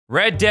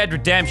Red Dead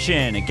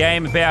Redemption, a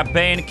game about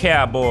being a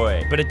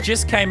cowboy. But it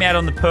just came out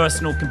on the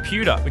personal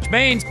computer, which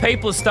means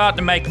people are starting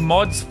to make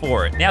mods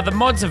for it. Now, the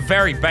mods are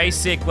very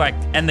basic,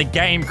 and the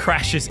game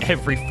crashes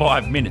every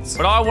 5 minutes.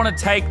 But I want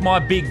to take my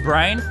big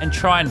brain and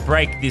try and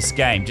break this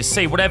game. Just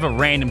see whatever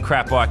random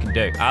crap I can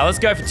do. Let's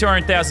go for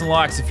 200,000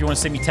 likes if you want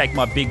to see me take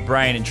my big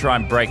brain and try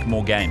and break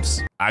more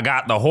games. I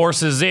got the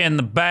horses in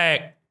the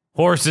back.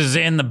 Horses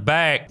in the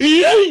back.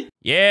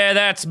 Yeah,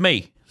 that's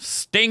me.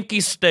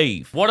 Stinky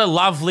Steve. What a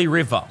lovely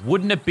river.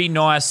 Wouldn't it be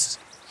nice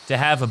to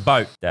have a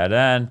boat?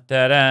 Da-dun,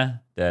 da-dun,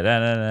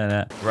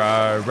 da-dun-da-dun-da.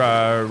 Row,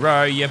 row,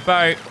 row your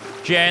boat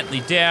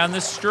gently down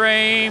the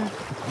stream.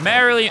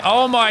 Merrily.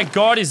 Oh my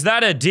God, is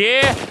that a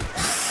deer?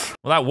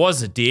 Well, that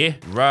was a deer.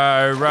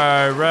 Row,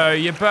 row, row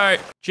your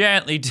boat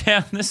gently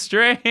down the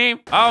stream.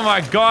 Oh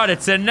my God,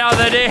 it's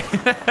another deer.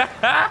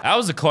 That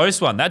was a close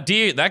one. That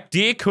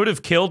deer could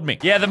have killed me.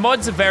 Yeah, the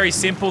mods are very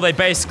simple. They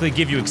basically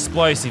give you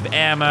explosive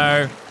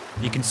ammo.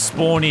 You can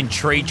spawn in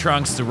tree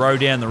trunks to row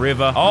down the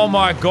river. Oh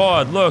my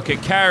God, look, a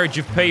carriage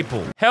of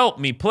people. Help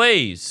me,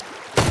 please.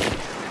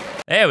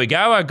 There we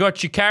go, I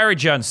got your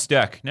carriage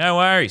unstuck. No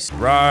worries.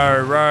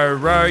 Row, row,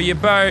 row your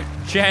boat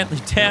gently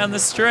down the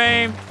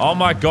stream. Oh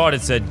my God,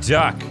 it's a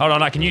duck. Hold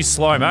on, I can use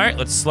slow-mo.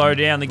 Let's slow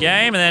down the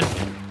game and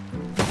then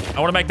I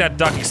want to make that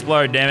duck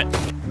explode, damn it.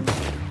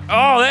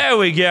 Oh, there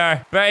we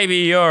go. Baby,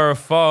 you're a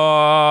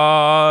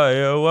firework.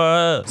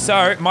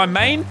 So, my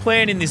main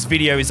plan in this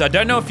video is, I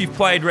don't know if you've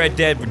played Red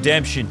Dead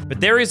Redemption, but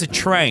there is a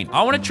train.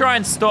 I want to try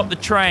and stop the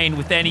train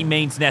with any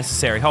means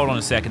necessary. Hold on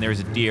a second, there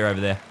is a deer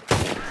over there.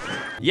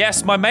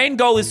 Yes, my main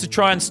goal is to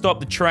try and stop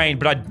the train,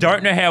 but I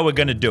don't know how we're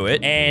gonna do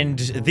it, and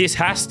this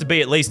has to be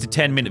at least a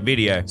 10-minute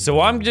video.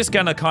 So I'm just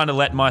gonna kind of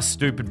let my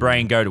stupid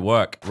brain go to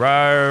work.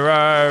 Row,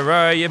 row,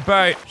 row your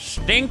boat.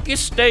 Stinky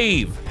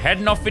Steve,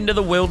 heading off into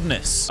the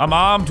wilderness. I'm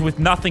armed with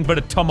nothing but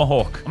a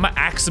tomahawk. I'm gonna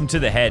axe him to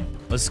the head.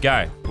 Let's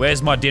go.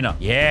 Where's my dinner?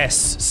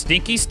 Yes,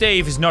 Stinky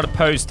Steve is not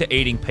opposed to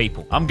eating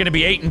people. I'm gonna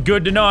be eating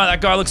good tonight.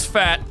 That guy looks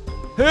fat.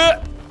 Huh.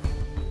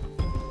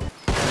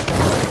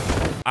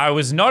 I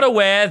was not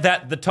aware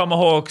that the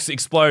tomahawks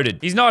exploded.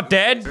 He's not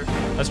dead.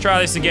 Let's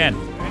try this again.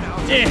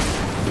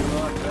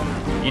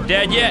 You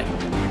dead yet?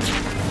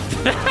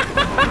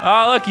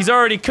 Oh, look, he's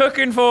already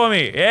cooking for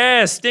me.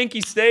 Yeah,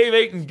 Stinky Steve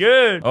eating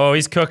good. Oh,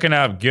 he's cooking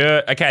up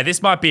good. Okay,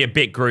 this might be a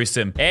bit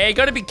gruesome. Yeah, you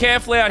gotta be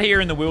careful out here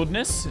in the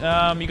wilderness. You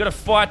gotta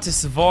fight to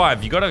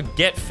survive. You gotta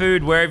get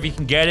food wherever you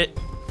can get it.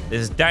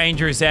 There's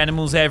dangerous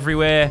animals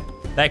everywhere.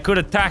 They could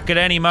attack at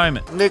any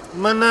moment. Nick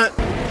Minute.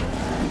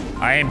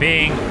 I am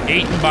being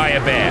eaten by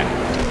a bear.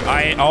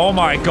 Oh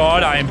my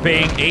God, I am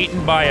being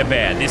eaten by a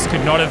bear. This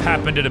could not have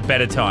happened at a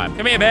better time.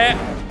 Come here, bear.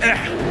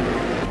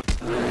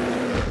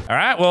 All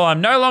right, well, I'm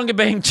no longer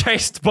being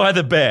chased by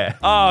the bear.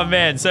 Oh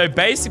man, so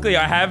basically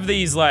I have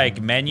these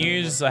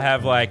menus. I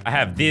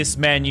have this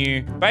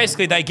menu.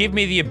 Basically, they give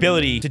me the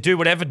ability to do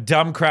whatever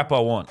dumb crap I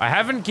want. I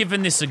haven't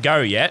given this a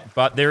go yet,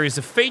 but there is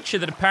a feature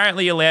that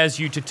apparently allows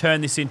you to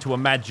turn this into a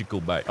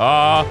magical boat.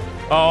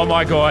 Oh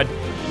my God.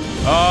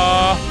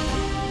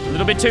 A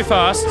little bit too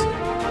fast.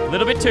 A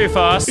little bit too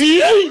fast.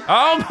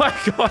 Oh my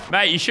God.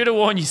 Mate, you should have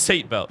worn your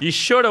seatbelt. You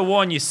should have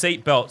worn your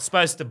seatbelt. It's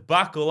supposed to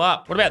buckle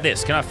up. What about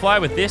this? Can I fly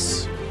with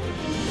this?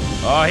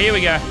 Oh, here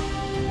we go.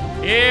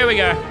 Here we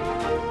go.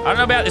 I don't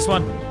know about this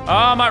one. Oh,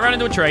 I might run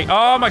into a tree.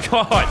 Oh my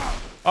God.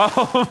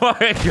 Oh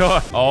my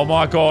God. Oh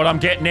my God. I'm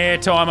getting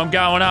airtime. I'm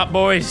going up,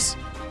 boys.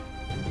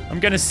 I'm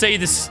gonna see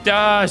the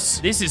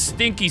stars. This is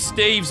Stinky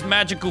Steve's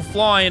magical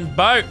flying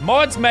boat.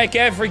 Mods make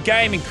every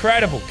game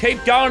incredible.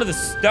 Keep going to the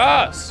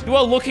stars. You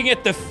are looking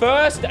at the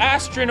first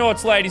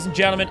astronauts, ladies and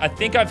gentlemen. I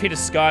think I've hit a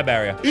sky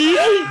barrier.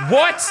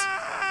 What?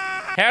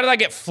 How did I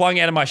get flung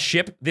out of my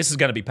ship? This is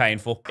gonna be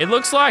painful. It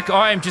looks like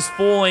I am just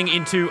falling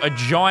into a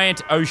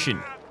giant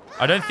ocean.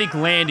 I don't think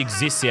land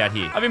exists out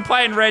here. I've been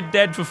playing Red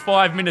Dead for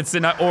 5 minutes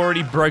and I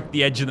already broke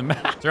the edge of the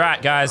map. It's all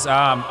right, guys.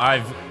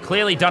 I've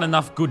clearly done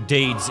enough good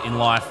deeds in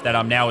life that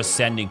I'm now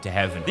ascending to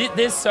heaven.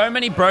 There's so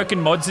many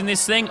broken mods in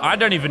this thing. I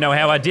don't even know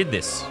how I did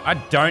this. I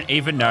don't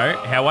even know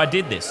how I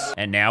did this.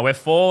 And now we're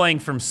falling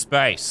from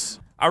space.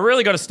 I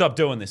really got to stop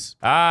doing this.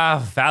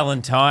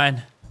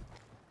 Valentine.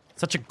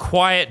 Such a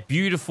quiet,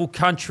 beautiful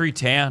country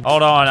town.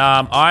 Hold on,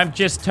 I'm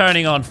just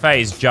turning on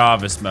FaZe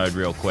Jarvis mode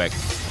real quick.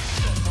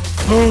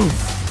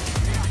 Oof.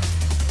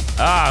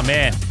 Ah,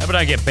 man. Hope I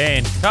don't get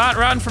banned. Can't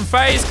run from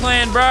FaZe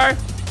Clan, bro.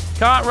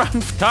 Can't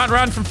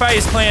run from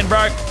FaZe Clan,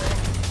 bro.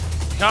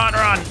 Can't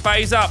run.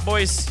 FaZe up,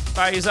 boys.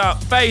 FaZe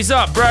up. FaZe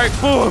up, bro.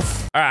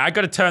 Oof. All right, I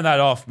gotta turn that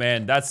off,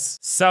 man. That's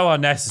so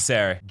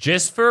unnecessary.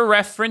 Just for a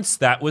reference,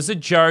 that was a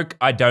joke.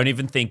 I don't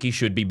even think he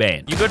should be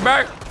banned. You good,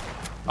 bro?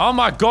 Oh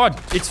my God,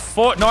 it's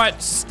Fortnite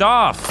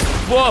staff.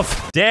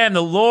 Woof. Damn,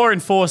 the law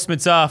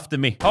enforcement's after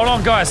me. Hold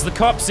on, guys. The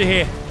cops are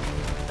here.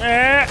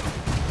 Hey,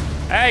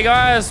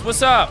 guys.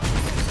 What's up?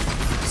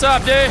 What's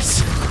up,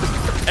 dudes?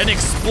 An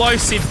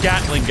explosive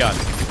Gatling gun.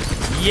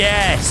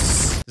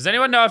 Yes. Does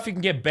anyone know if you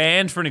can get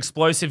banned for an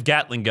explosive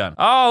Gatling gun?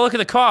 Oh, look at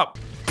the cop.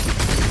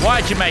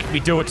 Why'd you make me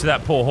do it to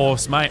that poor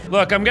horse, mate?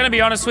 Look, I'm gonna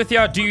be honest with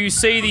you. Do you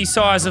see the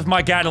size of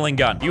my Gatling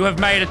gun? You have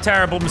made a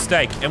terrible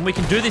mistake, and we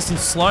can do this in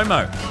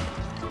slow-mo.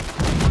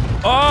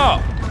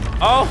 Oh!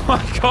 Oh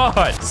my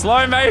god!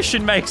 Slow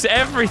motion makes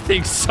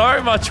everything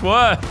so much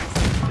worse.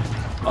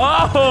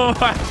 Oh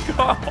my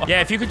god!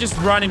 Yeah, if you could just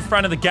run in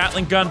front of the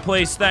Gatling gun,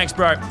 please. Thanks,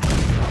 bro.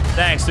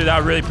 Thanks, dude. I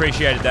really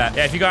appreciated that.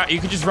 Yeah, if you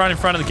could just run in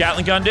front of the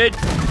Gatling gun, dude.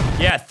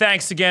 Yeah,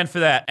 thanks again for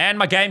that. And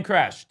my game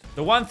crashed.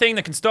 The one thing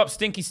that can stop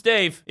Stinky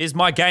Steve is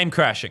my game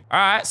crashing. All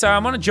right, so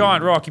I'm on a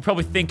giant rock. You're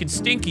probably thinking,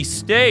 Stinky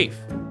Steve,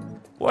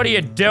 what are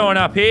you doing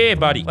up here,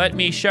 buddy? Let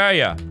me show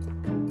you.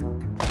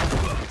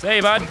 See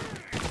you, bud.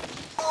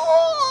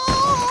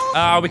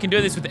 We can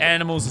do this with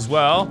animals as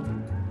well.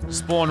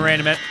 Spawn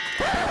random.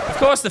 Of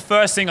course, the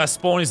first thing I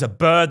spawn is a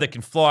bird that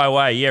can fly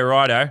away. Yeah,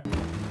 righto.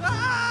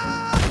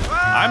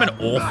 I'm an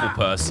awful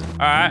person.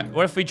 All right,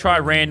 what if we try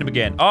random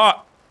again?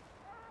 Oh,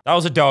 that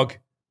was a dog.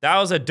 That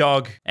was a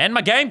dog. And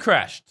my game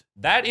crashed.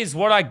 That is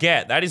what I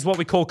get. That is what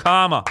we call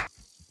karma.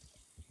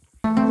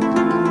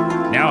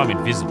 Now I'm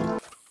invisible.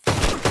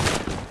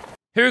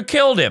 Who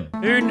killed him?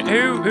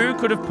 Who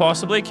could have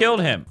possibly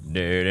killed him?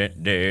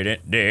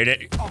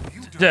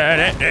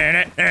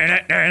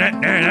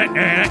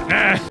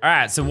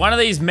 Alright, so one of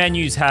these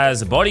menus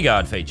has a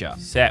bodyguard feature.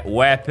 Set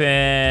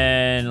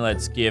weapon.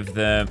 Let's give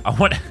them... I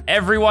want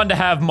everyone to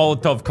have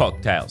Molotov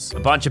cocktails. A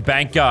bunch of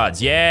bank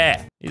guards.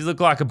 Yeah. These look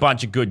like a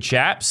bunch of good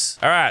chaps.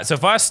 Alright, so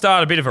if I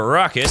start a bit of a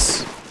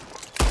ruckus,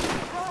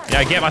 you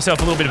know, get myself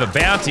a little bit of a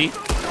bounty.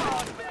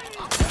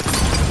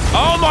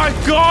 Oh my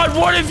god,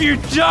 what have you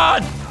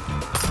done?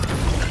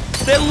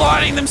 They're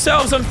lighting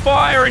themselves on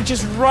fire and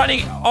just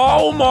running.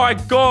 Oh my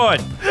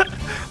god.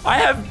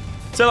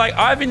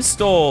 I've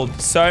installed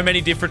so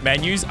many different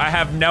menus. I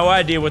have no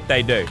idea what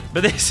they do.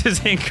 But this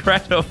is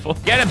incredible.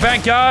 Get them,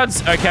 bank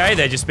guards. Okay,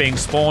 they're just being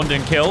spawned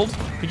and killed.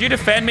 Could you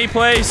defend me,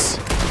 please?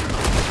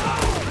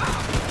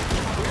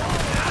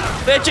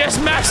 They're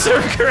just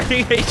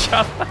massacring each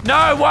other.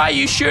 No, why are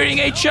you shooting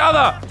each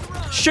other?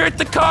 Shoot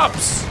the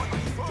cops.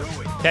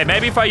 Okay,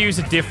 maybe if I use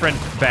a different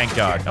bank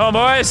guard. Oh,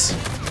 boys.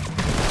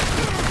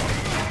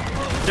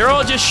 They're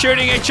all just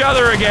shooting each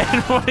other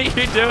again. What are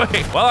you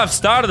doing? Well, I've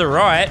started a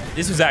riot.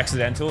 This was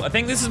accidental. I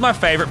think this is my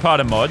favorite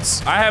part of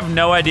mods. I have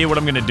no idea what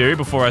I'm gonna do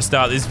before I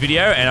start this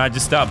video, and I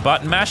just start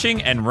button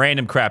mashing and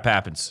random crap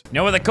happens. You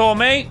know what they call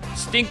me?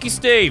 Stinky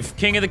Steve,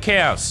 king of the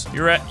cows.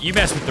 You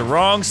messed with the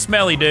wrong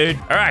smelly dude.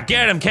 All right,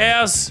 get him,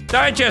 cows.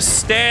 Don't just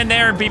stand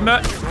there and be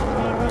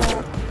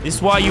This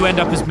is why you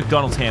end up as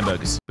McDonald's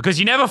hamburgers. Because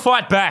you never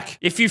fight back.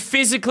 If you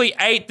physically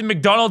ate the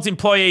McDonald's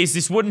employees,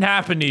 this wouldn't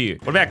happen to you.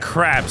 What about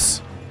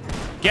crabs?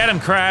 Get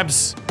them,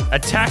 crabs.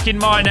 Attack in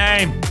my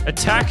name.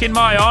 Attack in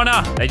my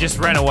honor. They just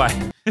ran away.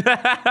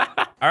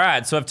 All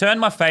right, so I've turned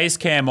my face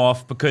cam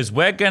off because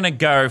we're gonna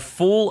go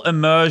full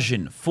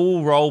immersion,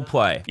 full role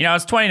play. You know,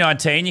 it's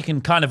 2019. You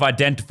can kind of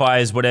identify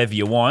as whatever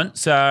you want.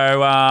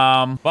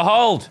 So,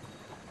 behold,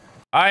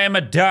 I am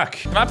a duck.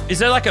 Is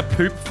there like a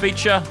poop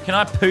feature? Can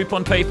I poop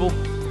on people?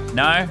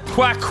 No?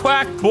 Quack,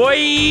 quack,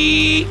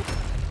 boy.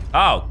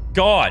 Oh,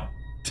 God.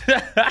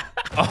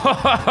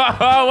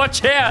 Oh,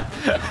 watch out.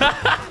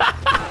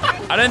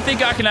 I don't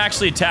think I can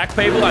actually attack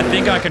people. I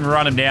think I can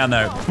run them down,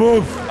 though.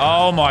 Boof.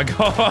 Oh, my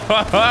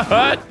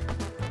God.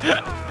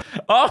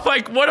 Oh,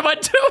 my, what am I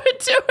doing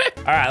to it?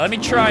 All right, let me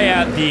try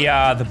out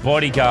the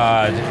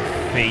bodyguard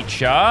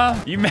feature.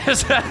 You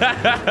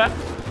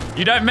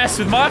don't mess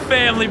with my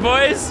family,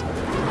 boys.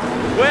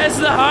 Where's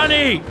the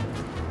honey?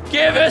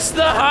 Give us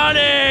the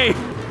honey.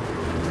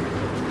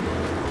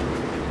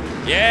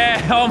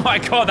 Yeah, oh my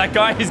god, that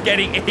guy is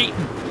getting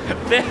eaten.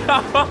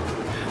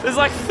 There's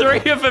like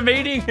 3 of them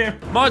eating him.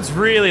 Mods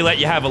really let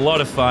you have a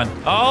lot of fun.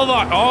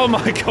 Oh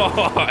my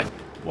god.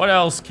 What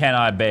else can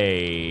I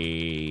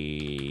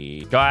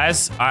be?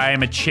 Guys, I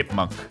am a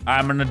chipmunk.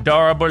 I'm an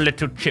adorable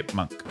little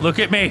chipmunk. Look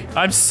at me,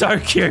 I'm so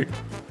cute.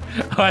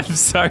 I'm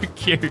so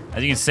cute.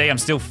 As you can see, I'm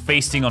still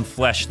feasting on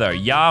flesh though.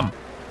 Yum.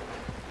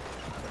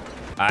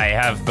 I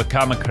have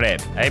become a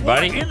crab. Hey,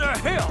 buddy. What in the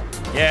hell?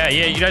 Yeah,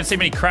 you don't see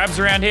many crabs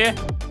around here?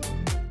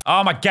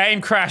 Oh, my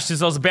game crashed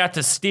as I was about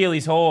to steal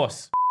his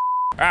horse.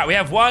 All right, we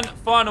have one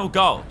final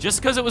goal.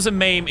 Just because it was a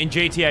meme in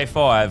GTA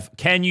 5,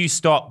 can you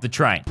stop the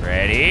train?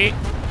 Ready?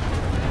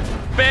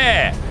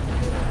 Bear.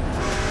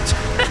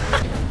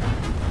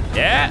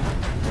 Yeah.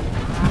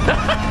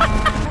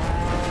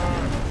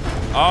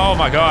 Oh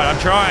my god, I'm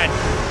trying.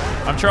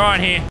 I'm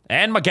trying here.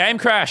 And my game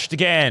crashed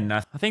again. I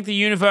think the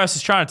universe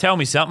is trying to tell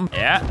me something.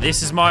 Yeah,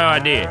 this is my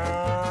idea.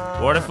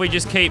 What if we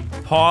just keep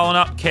piling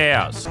up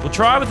cows? We'll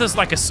try with this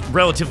like a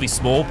relatively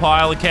small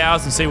pile of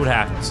cows and see what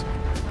happens.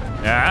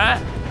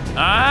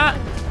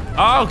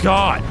 Oh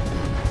god.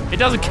 It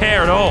doesn't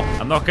care at all.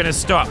 I'm not gonna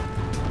stop.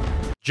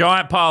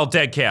 Giant pile of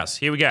dead cows.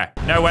 Here we go.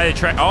 No way the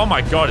train, oh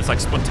my god, it's like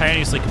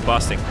spontaneously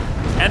combusting.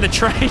 And the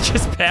train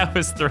just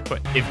powers through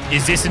it.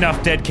 Is this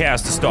enough dead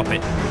cows to stop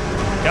it?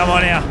 Come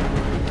on now.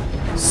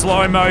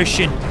 Slow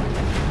motion.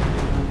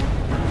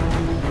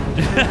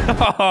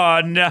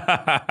 Oh no.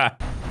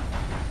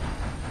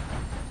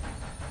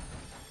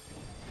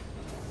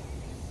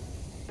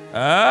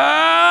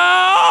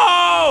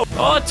 Oh!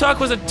 All it took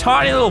was a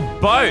tiny little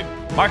boat.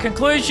 My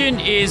conclusion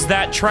is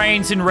that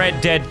trains in Red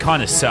Dead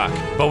kind of suck,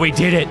 but we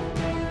did it.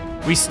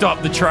 We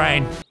stopped the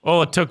train.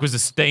 All it took was a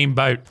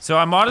steamboat. So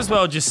I might as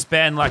well just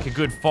spend like a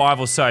good 5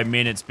 or so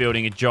minutes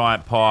building a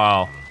giant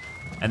pile,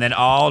 and then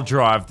I'll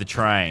drive the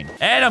train.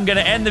 And I'm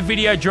gonna end the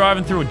video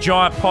driving through a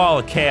giant pile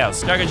of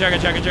cows. Chugga, chugga,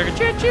 chugga, chugga,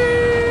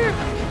 choo-choo!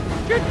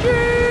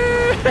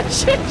 Choo-choo!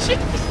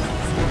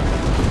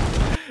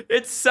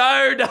 It's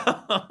so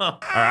dumb. All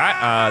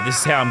right, this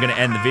is how I'm gonna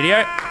end the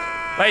video.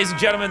 Ladies and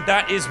gentlemen,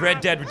 that is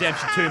Red Dead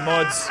Redemption 2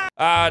 mods.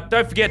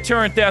 Don't forget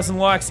 200,000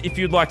 likes if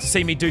you'd like to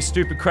see me do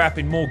stupid crap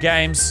in more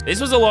games.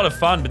 This was a lot of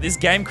fun, but this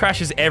game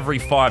crashes every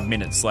 5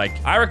 minutes. Like,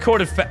 I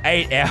recorded for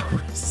 8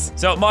 hours.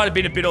 So it might have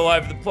been a bit all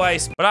over the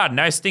place, but I don't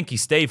know, Stinky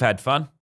Steve had fun.